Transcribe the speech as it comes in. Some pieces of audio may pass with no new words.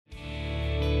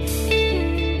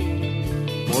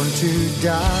born to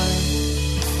die,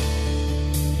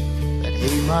 that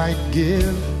he might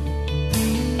give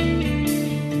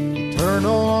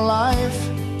eternal life,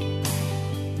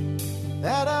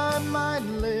 that I might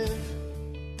live.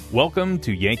 Welcome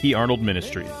to Yankee Arnold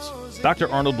Ministries.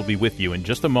 Dr. Arnold will be with you in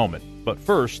just a moment, but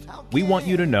first, we want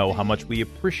you to know how much we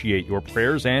appreciate your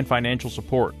prayers and financial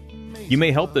support. You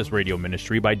may help this radio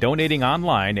ministry by donating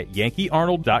online at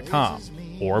yankeearnold.com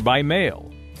or by mail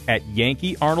at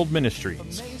Yankee Arnold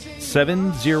Ministries,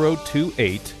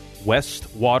 7028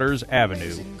 West Waters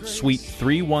Avenue, Suite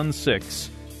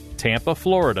 316, Tampa,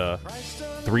 Florida,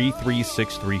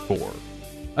 33634.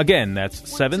 Again, that's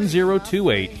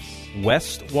 7028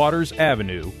 West Waters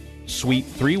Avenue, Suite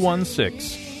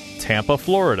 316, Tampa,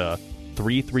 Florida,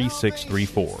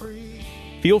 33634.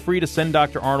 Feel free to send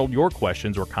Dr. Arnold your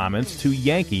questions or comments to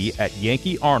Yankee at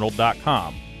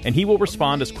yankeearnold.com, and he will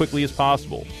respond as quickly as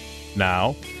possible.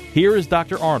 Now, here is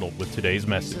Dr. Arnold with today's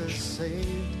message.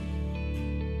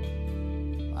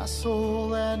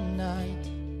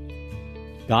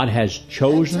 God has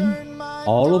chosen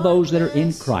all of those that are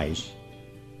in Christ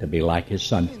to be like His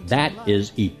Son. That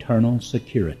is eternal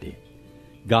security.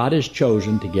 God has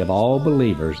chosen to give all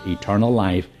believers eternal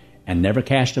life and never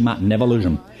cast them out and never lose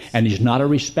them. And He's not a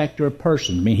respecter of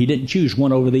persons. I mean, He didn't choose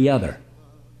one over the other.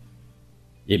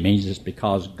 It means it's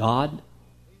because God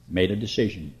made a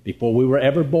decision before we were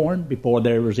ever born, before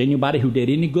there was anybody who did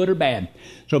any good or bad.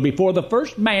 So before the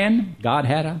first man, God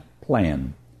had a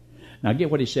plan. Now get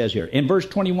what He says here. In verse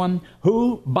 21,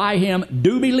 who by Him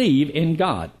do believe in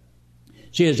God.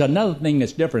 See, there's another thing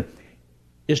that's different.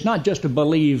 It's not just to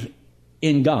believe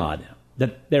in God,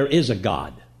 that there is a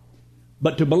God,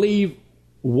 but to believe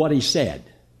what He said,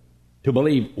 to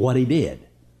believe what He did.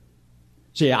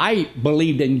 See, I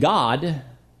believed in God,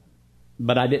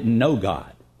 but I didn't know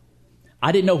God.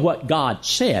 I didn't know what God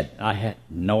said. I had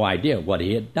no idea what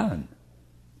He had done.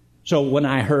 So when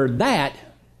I heard that,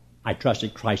 I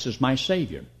trusted Christ as my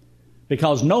Savior,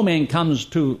 because no man comes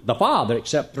to the Father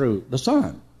except through the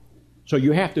Son. So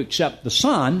you have to accept the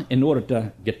Son in order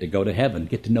to get to go to heaven,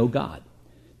 get to know God.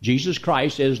 Jesus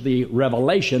Christ is the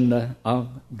revelation of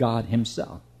God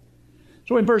Himself.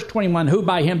 So in verse 21, who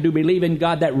by Him do believe in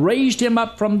God that raised Him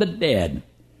up from the dead,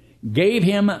 gave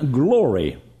Him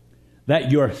glory,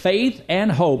 that your faith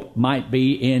and hope might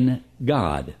be in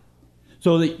God.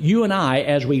 So that you and I,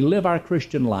 as we live our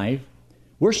Christian life,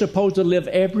 we're supposed to live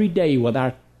every day with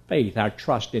our faith, our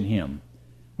trust in Him.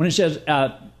 When it says,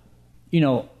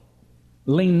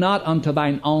 lean not unto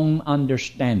thine own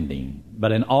understanding,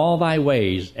 but in all thy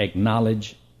ways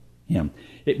acknowledge Him.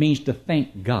 It means to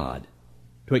thank God,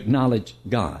 to acknowledge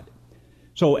God.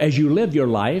 So as you live your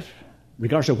life,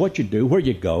 regardless of what you do, where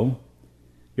you go,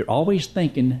 you're always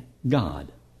thinking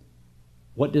God.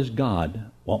 What does God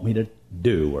want me to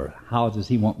do, or how does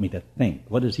He want me to think?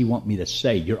 What does He want me to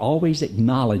say? You're always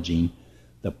acknowledging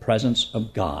the presence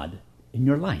of God in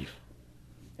your life.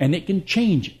 And it can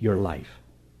change your life.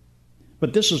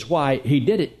 But this is why He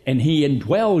did it, and He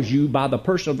indwells you by the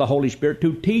person of the Holy Spirit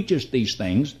to teach us these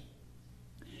things.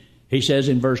 He says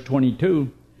in verse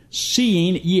 22,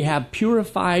 seeing ye have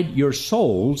purified your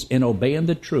souls in obeying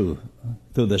the truth,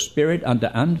 through the Spirit unto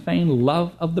unfeigned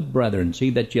love of the brethren, see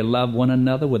that ye love one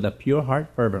another with a pure heart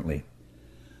fervently.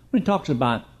 When He talks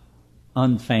about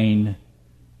unfeigned,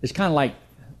 it's kind of like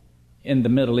in the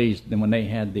Middle East, when they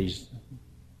had these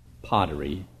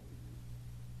pottery,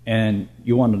 and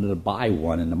you wanted to buy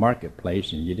one in the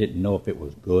marketplace, and you didn't know if it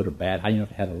was good or bad. How do you know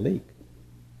if it had a leak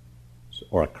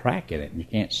or a crack in it, and you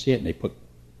can't see it, and they put,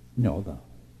 another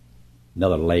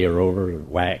layer over, or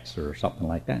wax or something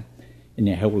like that, and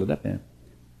you hold it up there,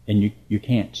 and you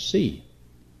can't see.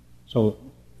 So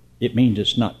it means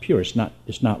it's not pure, it's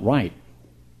not right.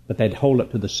 But they'd hold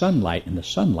it to the sunlight, and the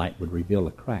sunlight would reveal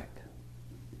a crack.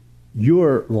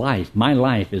 Your life, my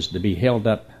life, is to be held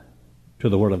up to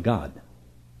the Word of God.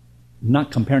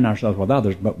 Not comparing ourselves with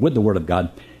others, but with the Word of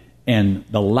God. And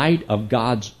the light of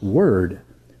God's Word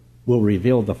will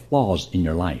reveal the flaws in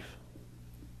your life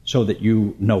so that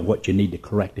you know what you need to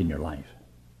correct in your life.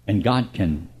 And God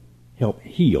can help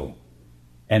heal.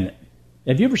 And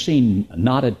have you ever seen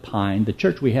knotted pine? The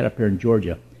church we had up here in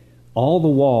Georgia, all the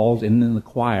walls and then the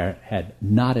choir had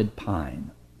knotted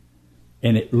pine.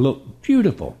 And it looked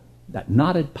beautiful, that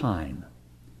knotted pine.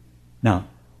 Now,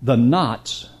 the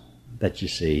knots that you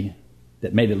see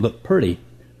that made it look pretty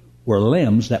were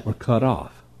limbs that were cut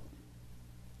off.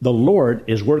 The Lord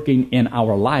is working in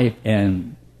our life,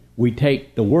 and we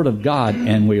take the Word of God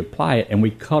and we apply it, and we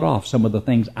cut off some of the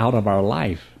things out of our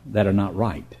life that are not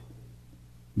right.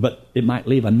 But it might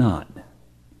leave a knot.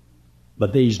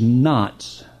 But these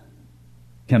knots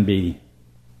can be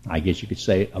I guess you could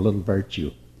say a little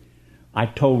virtue. I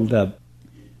told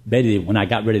Betty when I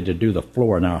got ready to do the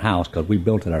floor in our house, because we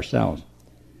built it ourselves,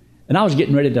 and I was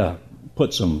getting ready to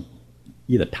put some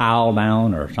either tile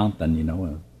down or something,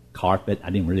 a carpet. I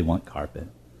didn't really want carpet.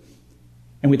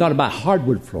 And we thought about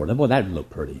hardwood floor. Well, that would look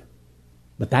pretty.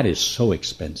 But that is so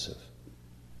expensive.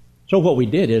 So what we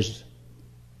did is,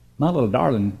 my little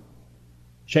darling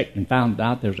checked and found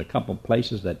out there's a couple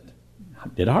places that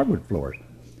did hardwood floors.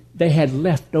 They had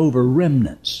leftover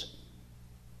remnants.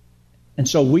 And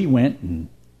so we went and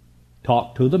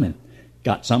talked to them and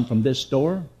got some from this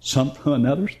store, some from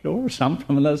another store, some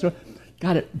from another store.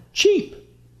 Got it cheap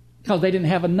because they didn't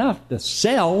have enough to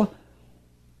sell,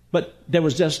 but there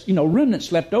was just,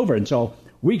 remnants left over. And so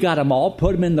we got them all,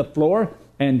 put them in the floor,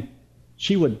 and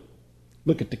she would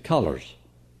look at the colors.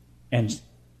 And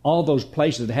all those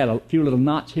places that had a few little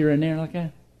knots here and there like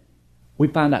that, we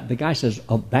found out, the guy says,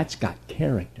 oh, that's got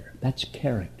character. That's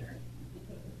character.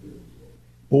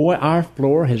 Boy, our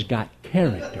floor has got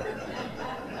character.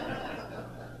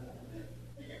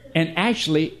 And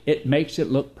actually, it makes it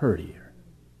look prettier.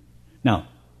 Now,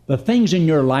 the things in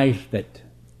your life that,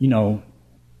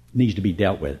 needs to be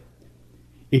dealt with,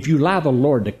 if you allow the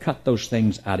Lord to cut those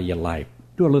things out of your life,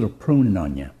 do a little pruning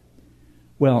on you,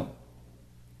 well,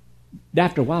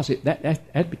 after a while,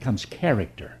 that becomes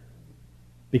character.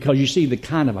 Because you see the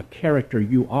kind of a character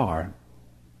you are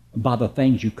by the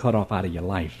things you cut off out of your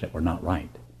life that were not right.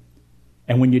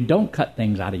 And when you don't cut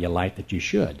things out of your life that you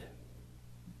should,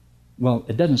 well,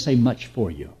 it doesn't say much for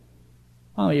you.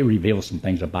 Oh, it reveals some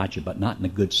things about you, but not in a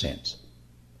good sense.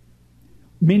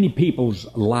 Many people's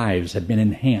lives have been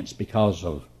enhanced because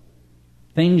of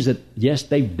things that, yes,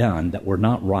 they've done that were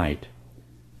not right,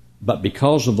 but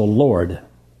because of the Lord,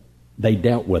 they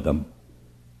dealt with them.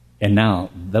 And now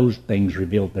those things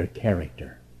revealed their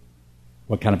character,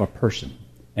 what kind of a person,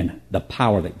 and the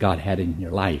power that God had in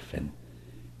your life. And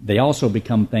they also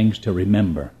become things to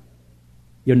remember.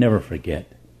 You'll never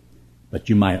forget, but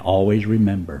you might always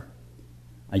remember.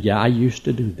 Yeah, I used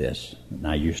to do this, and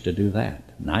I used to do that,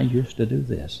 and I used to do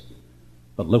this.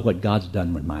 But look what God's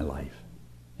done with my life.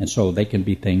 And so they can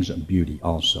be things of beauty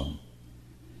also.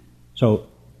 So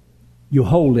you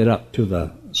hold it up to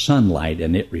the sunlight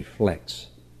and it reflects,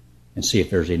 and see if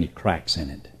there's any cracks in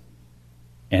it.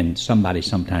 And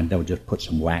sometimes they'll just put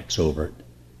some wax over it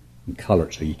and color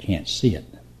it so you can't see it.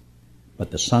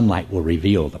 But the sunlight will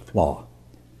reveal the flaw.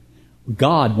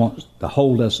 God wants to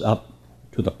hold us up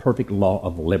to the perfect law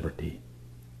of liberty,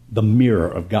 the mirror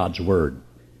of God's Word,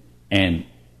 and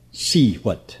see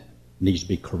what needs to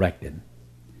be corrected.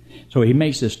 So he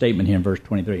makes this statement here in verse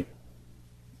 23.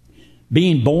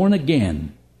 Being born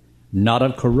again, not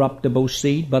of corruptible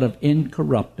seed, but of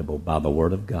incorruptible by the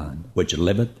Word of God, which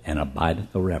liveth and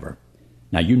abideth forever.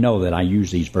 Now you know that I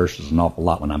use these verses an awful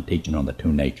lot when I'm teaching on the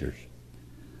two natures.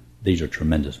 These are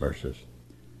tremendous verses.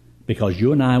 Because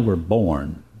you and I were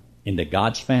born into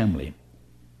God's family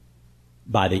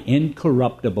by the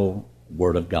incorruptible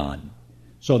Word of God.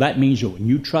 So that means that when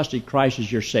you trusted Christ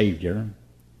as your Savior,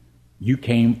 you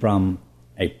came from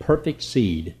a perfect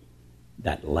seed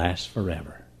that lasts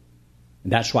forever.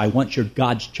 And that's why once you're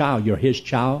God's child, you're His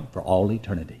child for all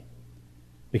eternity.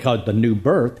 Because the new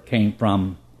birth came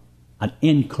from an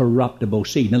incorruptible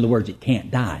seed. In other words, it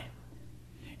can't die.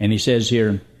 And he says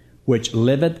here, which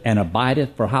liveth and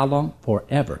abideth for how long?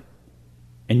 Forever.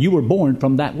 And you were born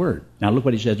from that word. Now look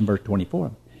what he says in verse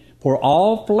 24. For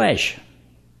all flesh,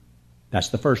 that's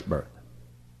the first birth,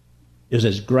 is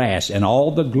as grass, and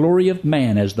all the glory of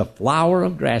man as the flower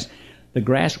of grass. The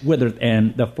grass withereth,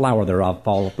 and the flower thereof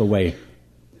falleth away.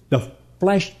 The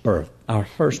flesh birth, our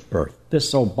first birth,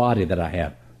 this old body that I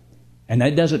have. And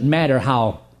it doesn't matter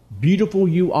how beautiful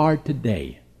you are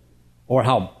today or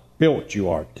how built you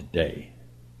are today.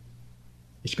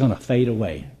 It's going to fade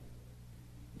away.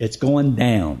 It's going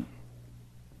down.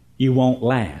 You won't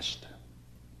last.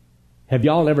 Have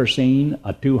y'all ever seen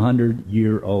a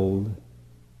 200-year-old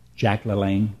Jack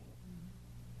LaLanne?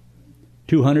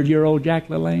 200-year-old Jack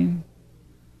LaLanne?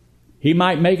 He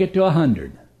might make it to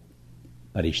 100,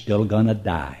 but he's still going to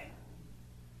die.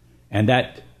 And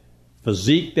that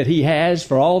physique that he has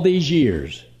for all these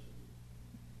years,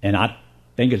 and I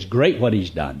think it's great what he's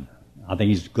done. I think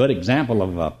he's a good example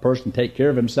of a person take care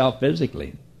of himself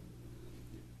physically.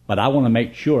 But I want to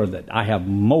make sure that I have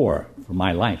more for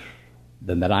my life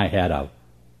than that I had a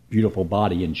beautiful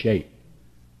body and shape.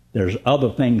 There's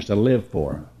other things to live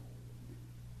for,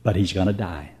 but he's going to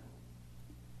die.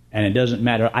 And it doesn't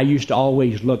matter. I used to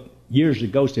always look, years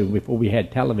ago, before we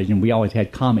had television, we always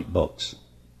had comic books.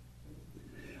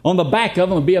 On the back of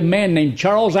them would be a man named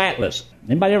Charles Atlas.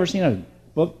 Anybody ever seen a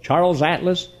book, Charles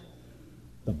Atlas?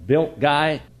 the built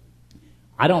guy,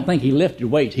 I don't think he lifted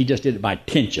weights. He just did it by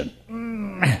tension.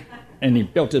 And he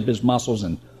built up his muscles.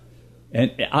 And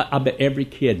I bet every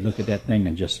kid looked at that thing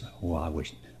and just, oh, I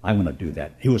wish I want to do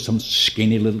that. He was some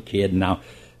skinny little kid, and now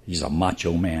he's a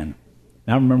macho man.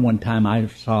 And I remember one time I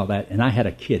saw that, and I had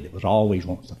a kid that was always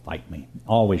wants to fight me.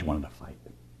 Always wanted to fight.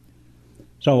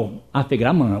 So I figured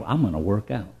I'm gonna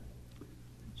work out.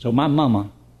 So my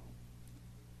mama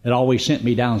had always sent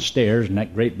me downstairs in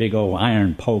that great big old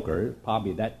iron poker. It was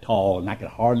probably that tall, and I could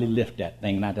hardly lift that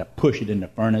thing, and I had to push it in the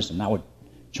furnace, and I would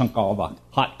chunk all the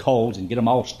hot coals and get them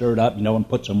all stirred up, and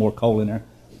put some more coal in there.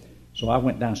 So I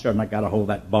went downstairs, and I got a hold of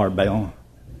that barbell.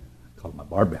 I call it my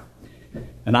barbell.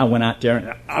 And I went out there,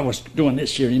 and I was doing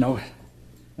this here,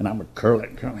 and I would curl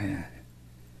it. And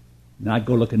I'd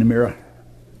go look in the mirror.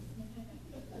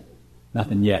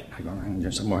 Nothing yet. I go around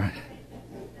there somewhere.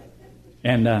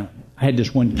 And I had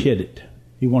this one kid,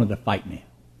 he wanted to fight me.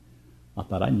 I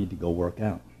thought I need to go work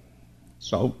out.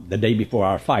 So the day before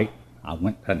our fight, I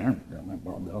went down there and got my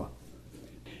barbell.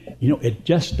 It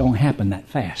just don't happen that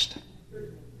fast.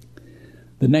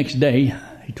 The next day,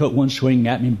 he took one swing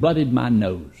at me and blooded my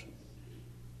nose.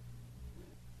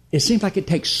 It seems like it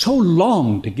takes so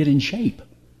long to get in shape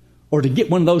or to get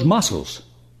one of those muscles.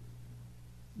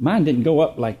 Mine didn't go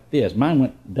up like this. Mine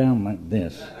went down like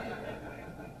this.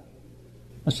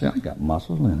 I said, I got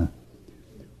muscle in it.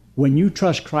 When you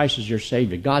trust Christ as your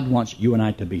Savior, God wants you and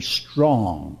I to be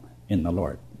strong in the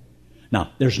Lord.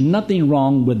 Now, there's nothing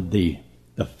wrong with the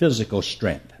physical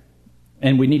strength.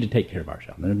 And we need to take care of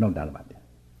ourselves. There's no doubt about that.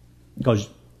 Because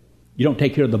you don't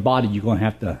take care of the body, you're going to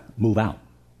have to move out.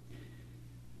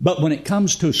 But when it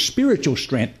comes to spiritual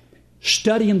strength,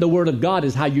 studying the Word of God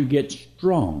is how you get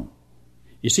strong.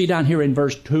 You see down here in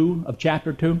verse 2 of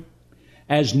chapter 2,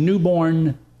 as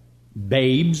newborn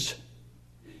babes,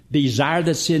 desire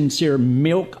the sincere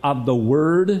milk of the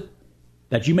Word,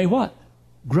 that you may what?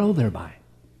 Grow thereby.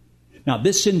 Now,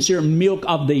 this sincere milk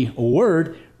of the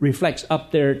Word reflects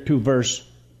up there to verse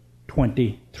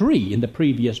 23 in the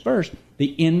previous verse,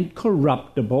 the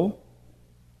incorruptible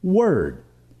Word.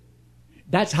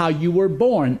 That's how you were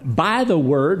born, by the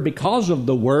Word, because of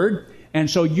the Word, and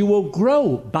so you will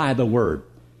grow by the Word.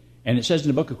 And it says in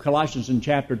the book of Colossians in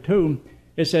chapter 2,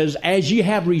 it says, as ye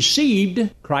have received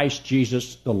Christ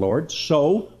Jesus the Lord,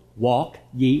 so walk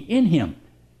ye in Him.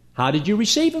 How did you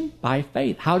receive Him? By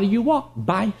faith. How do you walk?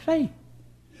 By faith.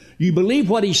 You believe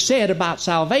what He said about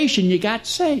salvation, you got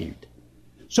saved.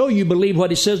 So you believe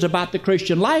what He says about the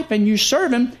Christian life, and you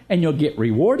serve Him, and you'll get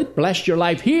rewarded, bless your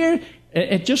life here.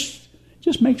 It just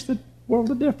makes the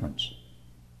world a difference.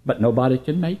 But nobody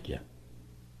can make you.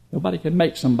 Nobody can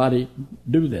make somebody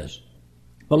do this.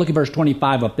 But look at verse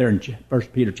 25 up there in 1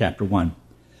 Peter chapter 1.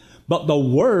 But the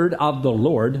word of the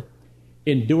Lord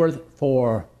endureth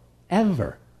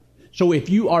forever. So if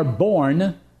you are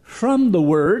born from the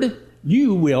Word,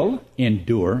 you will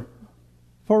endure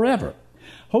forever.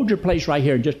 Hold your place right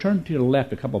here and just turn to the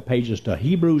left a couple pages to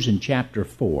Hebrews in chapter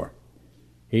 4.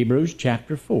 Hebrews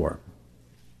chapter 4.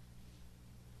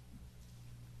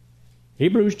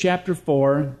 Hebrews chapter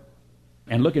 4,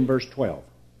 and look in verse 12.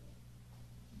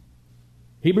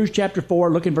 Hebrews chapter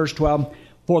 4, look in verse 12.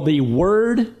 For the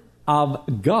word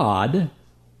of God,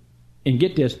 and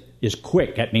get this, is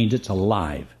quick. That means it's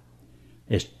alive.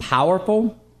 It's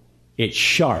powerful. It's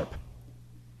sharp.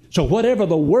 So whatever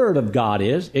the word of God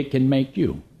is, it can make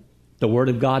you. The word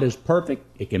of God is perfect.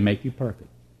 It can make you perfect.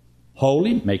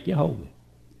 Holy, make you holy.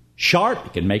 Sharp,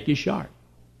 it can make you sharp.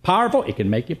 Powerful, it can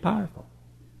make you powerful.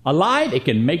 Alive, it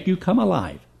can make you come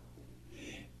alive.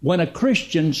 When a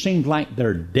Christian seems like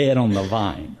they're dead on the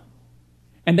vine,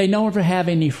 and they never have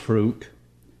any fruit,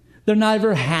 they're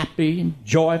never happy and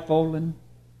joyful and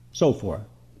so forth.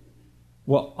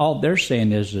 Well, all they're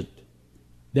saying is that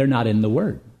they're not in the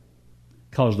Word,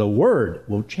 because the Word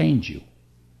will change you.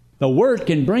 The Word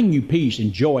can bring you peace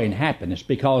and joy and happiness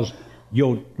because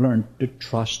you'll learn to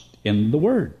trust in the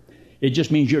Word. It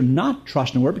just means you're not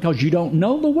trusting the Word because you don't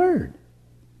know the Word.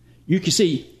 You can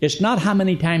see, it's not how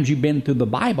many times you've been through the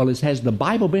Bible, it has the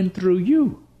Bible been through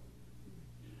you.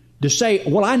 To say,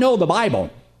 well, I know the Bible.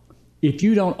 If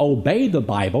you don't obey the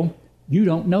Bible, you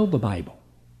don't know the Bible.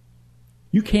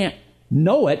 You can't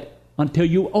know it until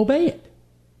you obey it.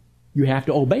 You have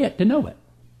to obey it to know it.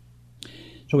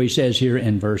 So he says here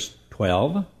in verse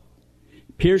 12,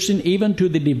 piercing even to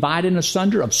the dividing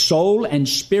asunder of soul and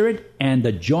spirit and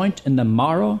the joint and the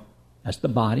marrow, that's the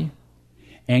body,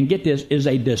 and get this, is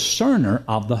a discerner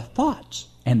of the thoughts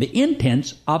and the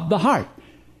intents of the heart.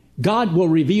 God will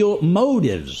reveal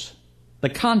motives, the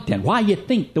content, why you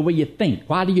think the way you think,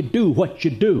 why do you do what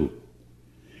you do.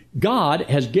 God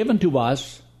has given to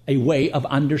us a way of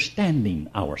understanding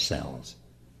ourselves.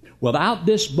 Without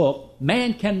this book,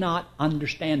 man cannot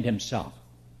understand himself.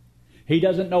 He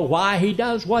doesn't know why he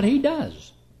does what he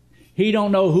does. He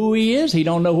don't know who he is, he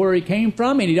don't know where he came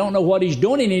from, and he don't know what he's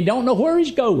doing, and he don't know where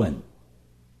he's going.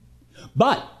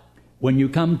 But when you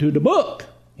come to the book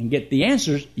and get the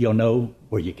answers, you'll know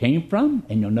where you came from,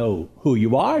 and you'll know who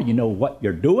you are, you know what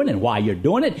you're doing and why you're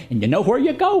doing it, and you know where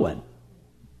you're going.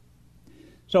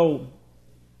 So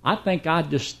I think I'd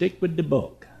just stick with the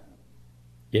book.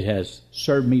 It has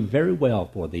served me very well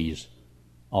for these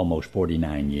almost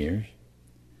 49 years.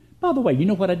 By the way, you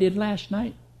know what I did last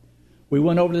night? We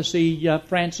went over to see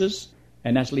Frances,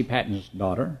 and that's Lee Patton's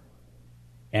daughter,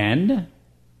 and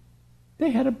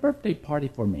they had a birthday party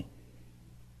for me.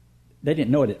 They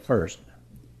didn't know it at first.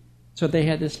 So they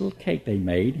had this little cake they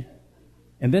made,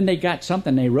 and then they got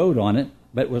something they wrote on it,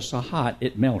 but it was so hot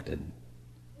it melted.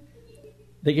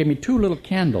 They gave me 2 little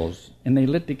candles, and they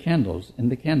lit the candles,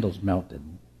 and the candles melted.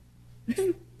 But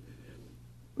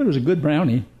it was a good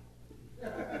brownie.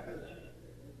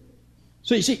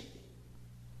 So you see,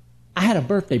 I had a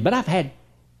birthday, but I've had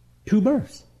 2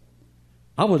 births.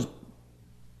 I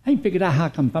ain't figured out how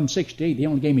come if I'm 68, they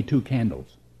only gave me 2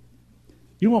 candles.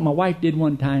 You know what my wife did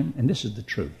one time? And this is the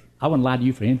truth. I wouldn't lie to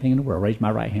you for anything in the world. Raise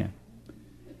my right hand.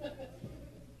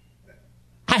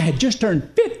 I had just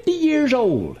turned 50 years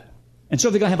old. And so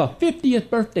they're going to have a 50th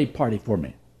birthday party for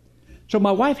me. So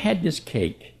my wife had this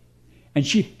cake, and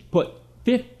she put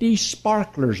 50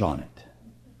 sparklers on it.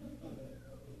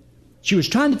 She was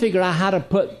trying to figure out how to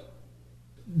put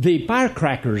the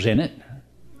firecrackers in it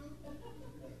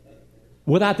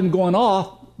without them going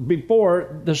off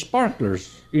before the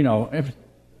sparklers, you know.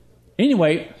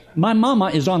 Anyway, my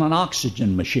mama is on an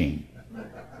oxygen machine.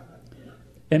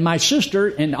 And my sister,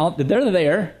 and they're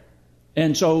there.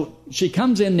 And so she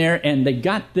comes in there, and they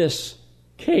got this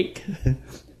cake,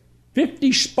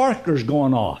 50 sparklers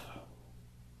going off,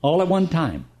 all at one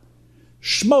time.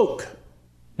 Smoke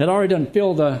had already done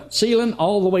filled the ceiling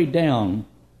all the way down.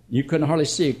 You couldn't hardly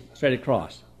see it straight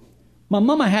across. My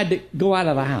mama had to go out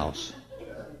of the house.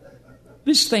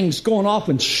 This thing's going off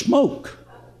in smoke.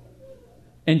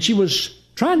 And she was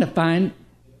trying to find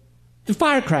the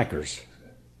firecrackers.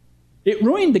 It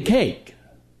ruined the cake.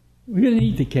 We didn't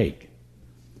eat the cake.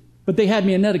 But they had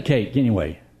me another cake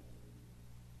anyway.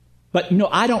 But, you know,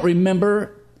 I don't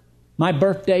remember my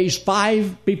birthdays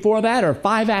 5 before that or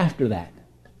 5 after that.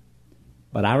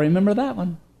 But I remember that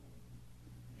one.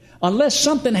 Unless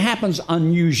something happens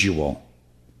unusual,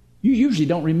 you usually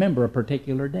don't remember a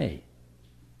particular day.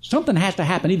 Something has to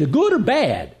happen, either good or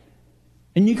bad,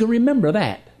 and you can remember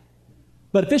that.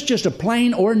 But if it's just a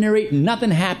plain, ordinary,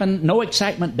 nothing happened, no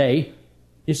excitement day,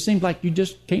 it seems like you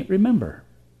just can't remember.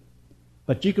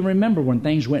 But you can remember when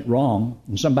things went wrong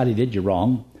and somebody did you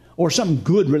wrong, or something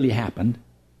good really happened.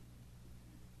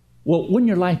 Well, wouldn't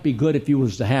your life be good if you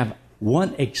was to have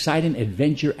one exciting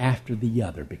adventure after the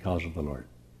other because of the Lord?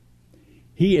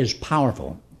 He is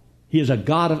powerful. He is a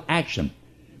God of action.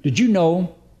 Did you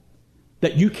know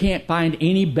that you can't find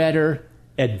any better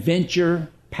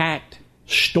adventure-packed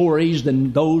stories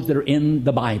than those that are in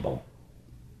the Bible?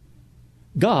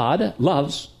 God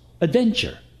loves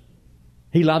adventure.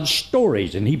 He loves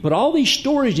stories, and He put all these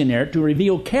stories in there to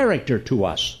reveal character to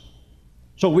us.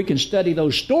 So we can study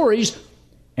those stories,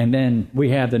 and then we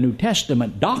have the New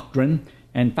Testament doctrine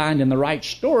and finding the right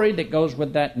story that goes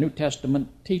with that New Testament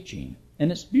teaching.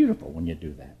 And it's beautiful when you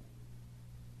do that.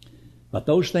 But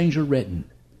those things are written,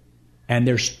 and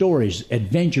they're stories,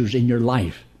 adventures in your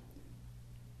life.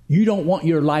 You don't want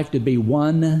your life to be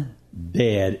one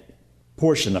dead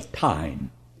portion of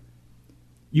time.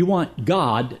 You want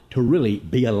God to really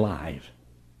be alive.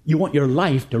 You want your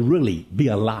life to really be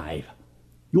alive.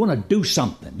 You want to do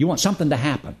something. You want something to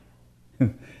happen.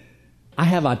 I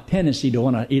have a tendency to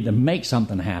want to either make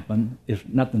something happen if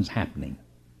nothing's happening,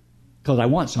 because I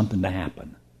want something to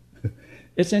happen.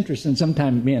 It's interesting.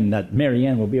 Sometimes me and Mary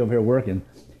Ann will be over here working.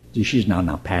 She's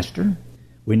now, Pastor,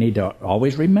 we need to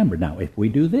always remember, now, if we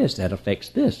do this, that affects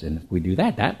this. And if we do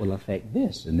that, that will affect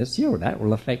this. And this here, that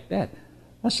will affect that.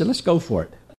 I said, let's go for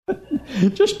it.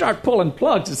 Just start pulling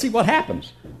plugs and see what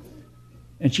happens.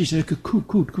 And she said, cool,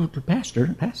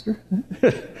 Pastor.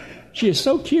 She is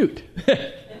so cute.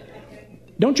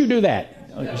 Don't you do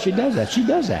that. She does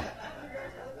that.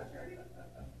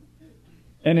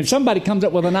 And if somebody comes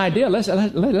up with an idea,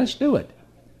 let's do it.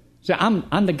 So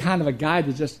I'm the kind of a guy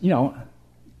that just,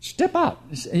 step out.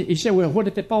 He said, well, what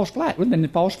if it falls flat? Well, then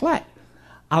it falls flat.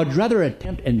 I would rather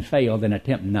attempt and fail than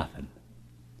attempt nothing.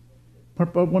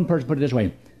 One person put it this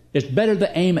way: it's better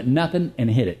to aim at nothing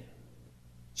and hit it.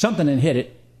 Something and hit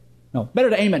it No, better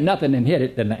to aim at nothing and hit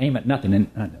it than to aim at nothing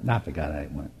and... I forgot how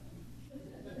it went.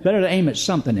 Better to aim at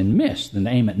something and miss than to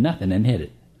aim at nothing and hit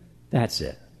it. That's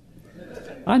it.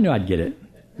 I knew I'd get it.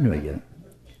 I knew I'd get it.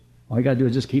 All you got to do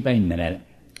is just keep aiming at it.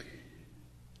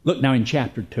 Look now in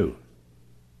chapter 2.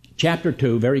 Chapter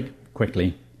 2, very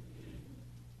quickly.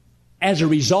 As a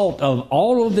result of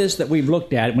all of this that we've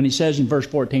looked at, when he says in verse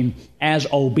 14, as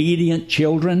obedient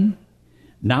children,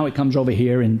 now it comes over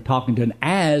here and talking to an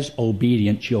as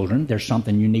obedient children, there's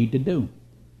something you need to do.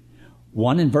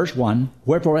 One in verse 1,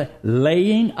 wherefore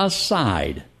laying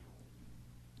aside.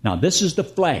 Now this is the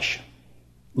flesh.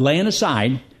 Laying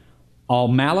aside all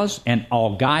malice and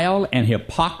all guile and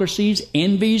hypocrisies,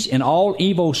 envies, and all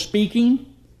evil speaking,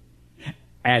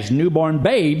 as newborn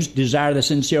babes desire the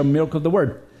sincere milk of the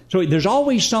word. So there's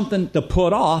always something to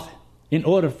put off in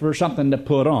order for something to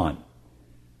put on.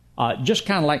 Just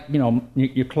kind of like,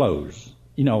 your clothes.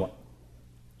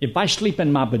 If I sleep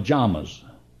in my pajamas,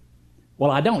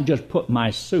 well, I don't just put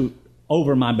my suit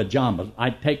over my pajamas.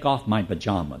 I take off my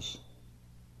pajamas,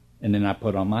 and then I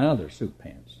put on my other suit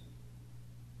pants.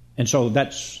 And so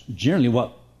that's generally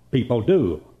what people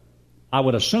do. I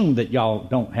would assume that y'all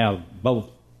don't have both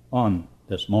on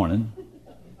this morning.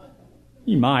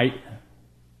 You might,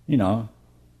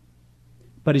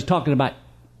 But he's talking about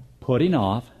putting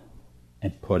off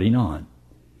and putting on.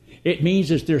 It means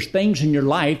that there's things in your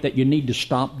life that you need to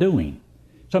stop doing.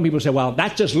 Some people say, well,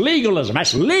 that's just legalism.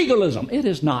 That's legalism. It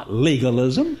is not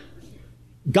legalism.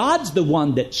 God's the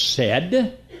one that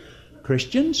said,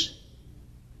 Christians,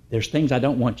 there's things I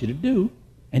don't want you to do,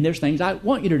 and there's things I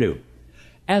want you to do.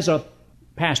 As a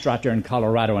pastor out there in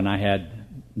Colorado, and I had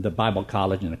the Bible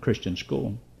college and a Christian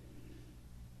school,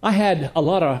 I had a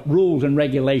lot of rules and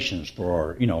regulations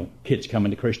for, kids coming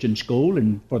to Christian school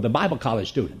and for the Bible college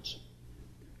students.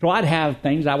 So I'd have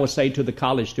things I would say to the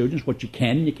college students, what you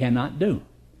can and you cannot do.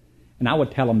 And I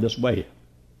would tell them this way.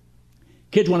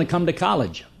 Kids want to come to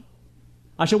college.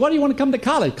 I said, why do you want to come to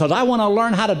college? Because I want to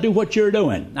learn how to do what you're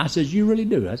doing. I said, you really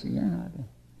do? I said, yeah, I do.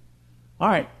 All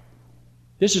right,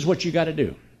 this is what you got to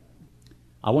do.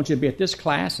 I want you to be at this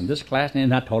class and this class.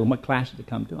 And I told them what classes to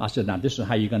come to. I said, now this is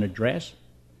how you're going to dress.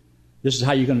 This is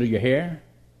how you're going to do your hair.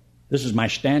 This is my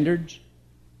standards.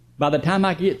 By the time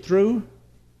I get through,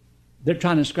 they're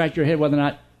trying to scratch your head whether or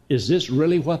not, is this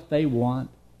really what they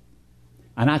want?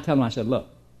 And I tell them, I said, look,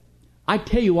 I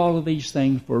tell you all of these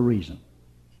things for a reason.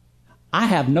 I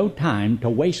have no time to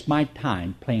waste my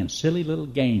time playing silly little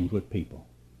games with people.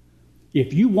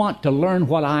 If you want to learn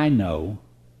what I know,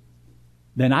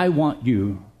 then I want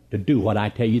you to do what I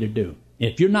tell you to do.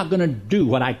 If you're not going to do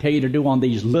what I tell you to do on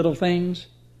these little things,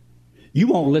 you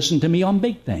won't listen to me on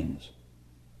big things.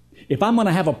 If I'm going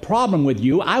to have a problem with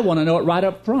you, I want to know it right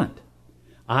up front.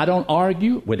 I don't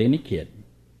argue with any kid.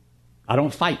 I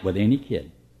don't fight with any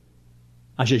kid.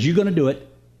 I says, you're going to do it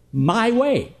my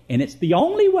way, and it's the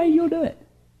only way you'll do it.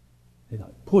 They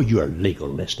thought, boy, you're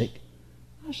legalistic.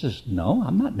 I says, no,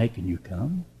 I'm not making you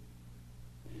come.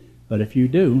 But if you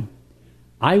do,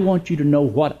 I want you to know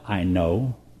what I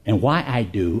know and why I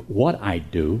do what I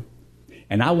do.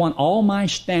 And I want all my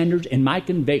standards and my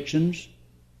convictions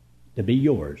to be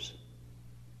yours.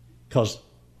 Because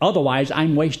otherwise,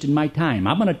 I'm wasting my time.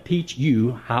 I'm going to teach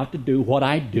you how to do what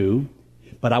I do,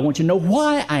 but I want you to know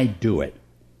why I do it.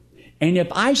 And if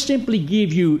I simply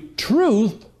give you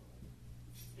truth,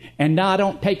 and now I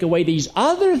don't take away these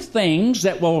other things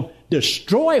that will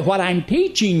destroy what I'm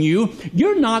teaching you,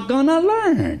 you're not going to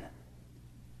learn.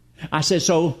 I said,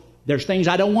 so there's things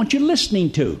I don't want you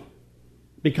listening to,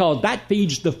 because that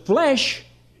feeds the flesh,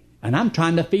 and I'm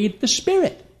trying to feed the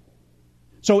spirit.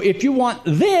 So if you want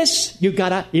this, you've got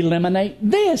to eliminate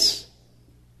this.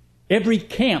 Every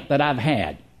camp that I've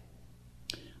had,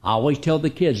 I always tell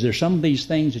the kids, there's some of these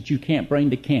things that you can't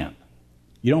bring to camp.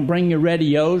 You don't bring your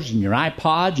radios and your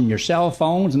iPods and your cell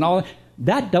phones and all that.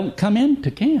 That don't come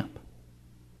into camp.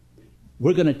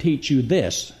 We're going to teach you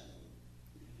this,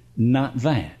 not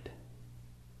that.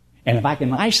 And if I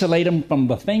can isolate them from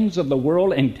the things of the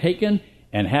world and take them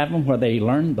and have them where they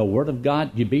learn the Word of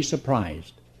God, you'd be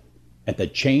surprised at the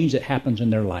change that happens in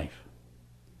their life.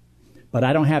 But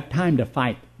I don't have time to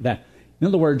fight that. In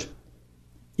other words,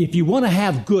 if you want to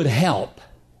have good health,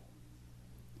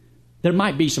 there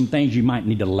might be some things you might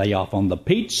need to lay off on the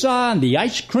pizza and the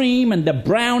ice cream and the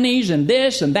brownies and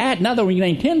this and that. In other words, you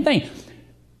name 10 things.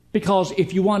 Because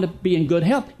if you want to be in good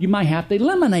health, you might have to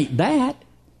eliminate that.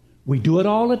 We do it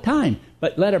all the time.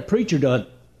 But let a preacher do it.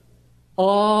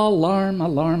 Oh, alarm,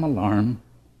 alarm, alarm.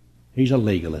 He's a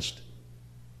legalist.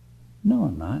 No,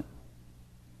 I'm not.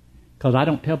 Because I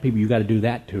don't tell people you got to do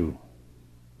that to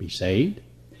be saved.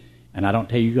 And I don't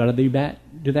tell you got to do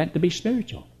that to be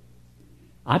spiritual.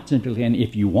 I'm simply saying,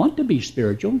 if you want to be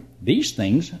spiritual, these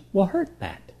things will hurt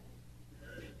that.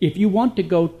 If you want to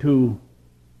go to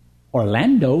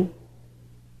Orlando,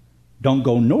 don't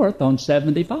go north on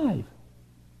 75.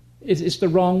 It's the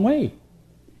wrong way.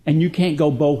 And you can't go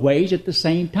both ways at the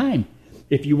same time.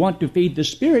 If you want to feed the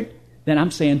Spirit, then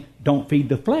I'm saying don't feed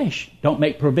the flesh. Don't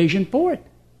make provision for it.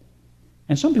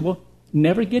 And some people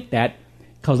never get that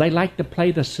because they like to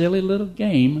play the silly little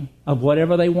game of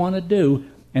whatever they want to do,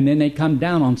 and then they come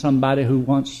down on somebody who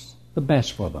wants the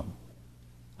best for them.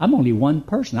 I'm only one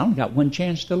person. I only got one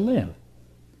chance to live.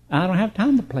 I don't have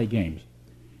time to play games.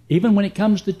 Even when it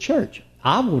comes to church,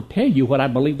 I will tell you what I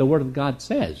believe the Word of God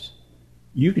says.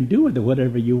 You can do with it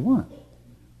whatever you want.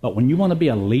 But when you want to be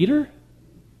a leader,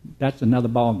 that's another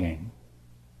ball game.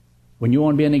 When you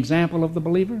want to be an example of the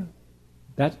believer,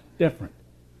 that's different.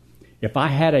 If I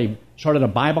had a sort of a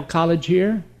Bible college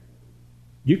here,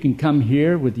 you can come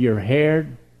here with your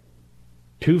hair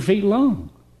 2 feet long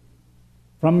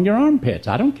from your armpits.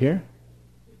 I don't care.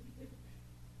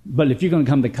 But if you're going to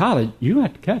come to college, you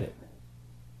have to cut it.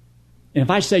 And if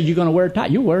I say you're going to wear a tie,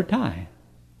 you wear a tie.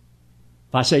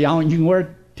 If I say you can wear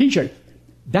a T-shirt,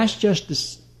 that's just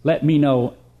to let me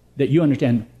know that you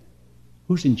understand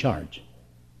who's in charge.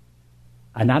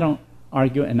 And I don't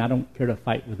argue, and I don't care to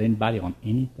fight with anybody on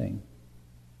anything.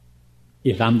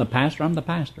 If I'm the pastor, I'm the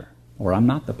pastor. Or I'm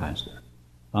not the pastor.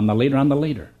 If I'm the leader, I'm the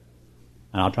leader.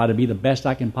 And I'll try to be the best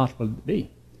I can possibly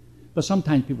be. But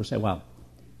sometimes people say, well,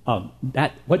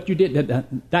 what you did,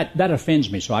 that offends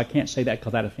me, so I can't say that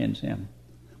because that offends him.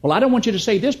 Well, I don't want you to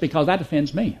say this because that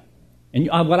offends me. And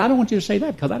I don't want you to say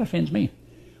that because that offends me.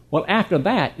 Well, after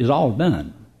that is all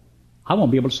done, I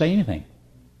won't be able to say anything.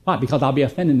 Why? Because I'll be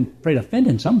afraid of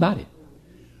offending somebody.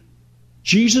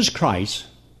 Jesus Christ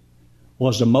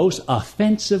was the most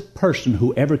offensive person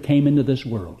who ever came into this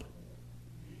world.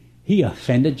 He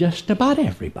offended just about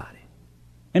everybody.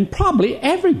 And probably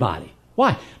everybody.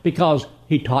 Why? Because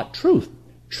he taught truth.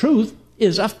 Truth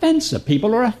is offensive.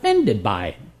 People are offended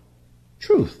by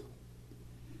truth.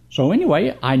 So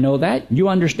anyway, I know that. You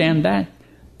understand that.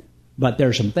 But there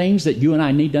are some things that you and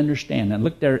I need to understand. And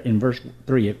look there in verse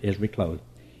 3 as we close.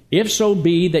 If so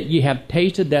be that ye have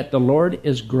tasted that the Lord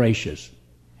is gracious.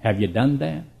 Have you done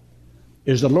that?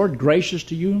 Is the Lord gracious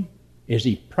to you? Is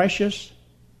He precious?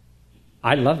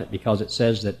 I love it because it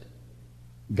says that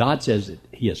God says that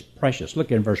He is precious.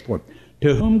 Look in verse 4.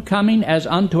 To whom coming as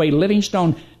unto a living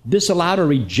stone, disallowed or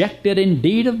rejected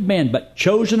indeed of men, but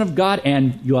chosen of God,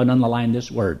 and you underline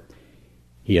this word,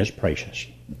 He is precious.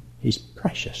 He's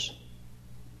precious.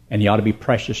 And He ought to be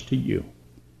precious to you.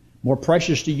 More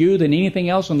precious to you than anything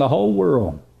else in the whole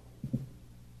world.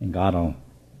 And God will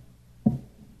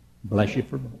bless you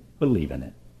for believing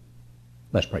it.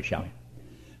 Let's pray, shall we?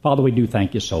 Father, we do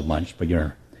thank you so much for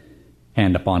your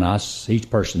hand upon us. Each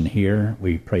person here,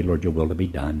 we pray, Lord, your will to be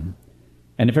done.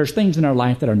 And if there's things in our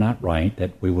life that are not right,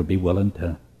 that we would be willing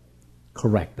to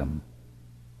correct them,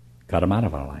 cut them out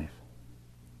of our life,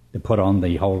 to put on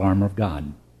the whole armor of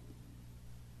God,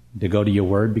 to go to your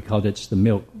word because it's the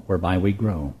milk whereby we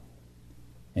grow,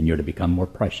 and you're to become more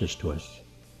precious to us.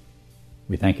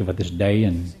 We thank you for this day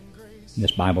and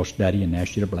this Bible study and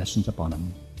ask you the blessings upon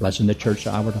them. Blessing the church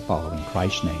that I were to follow. In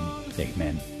Christ's name,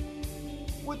 amen.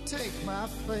 Would take my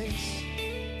place.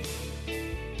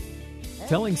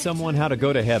 Telling someone how to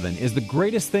go to heaven is the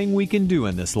greatest thing we can do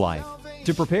in this life.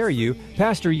 To prepare you,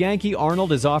 Pastor Yankee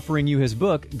Arnold is offering you his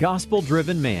book, Gospel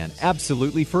Driven Man,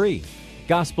 absolutely free.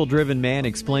 Gospel Driven Man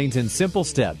explains in simple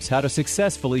steps how to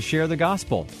successfully share the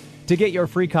gospel. To get your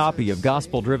free copy of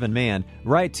Gospel Driven Man,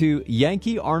 write to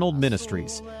Yankee Arnold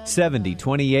Ministries,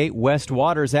 7028 West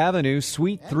Waters Avenue,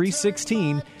 Suite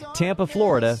 316, Tampa,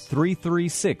 Florida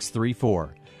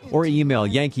 33634. Or email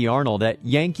Yankee Arnold at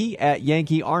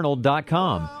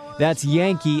yankee@yankeearnold.com. That's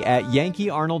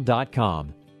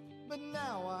yankee@yankeearnold.com.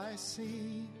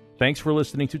 Thanks for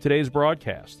listening to today's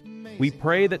broadcast. We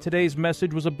pray that today's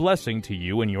message was a blessing to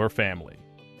you and your family.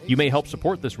 You may help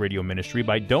support this radio ministry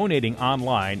by donating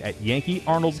online at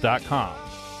yankeearnold.com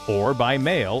or by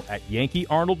mail at Yankee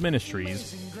Arnold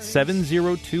Ministries,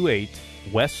 7028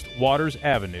 West Waters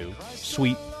Avenue,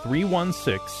 Suite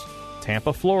 316,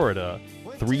 Tampa, Florida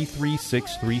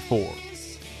 33634.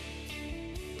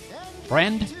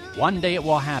 Friend, one day it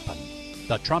will happen.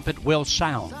 The trumpet will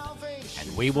sound,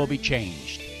 and we will be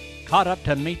changed, caught up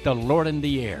to meet the Lord in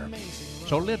the air.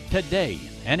 So live today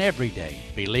and every day,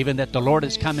 believing that the Lord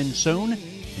is coming soon,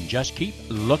 and just keep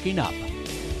looking up.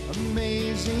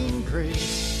 Amazing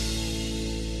grace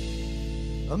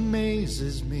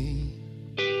amazes me.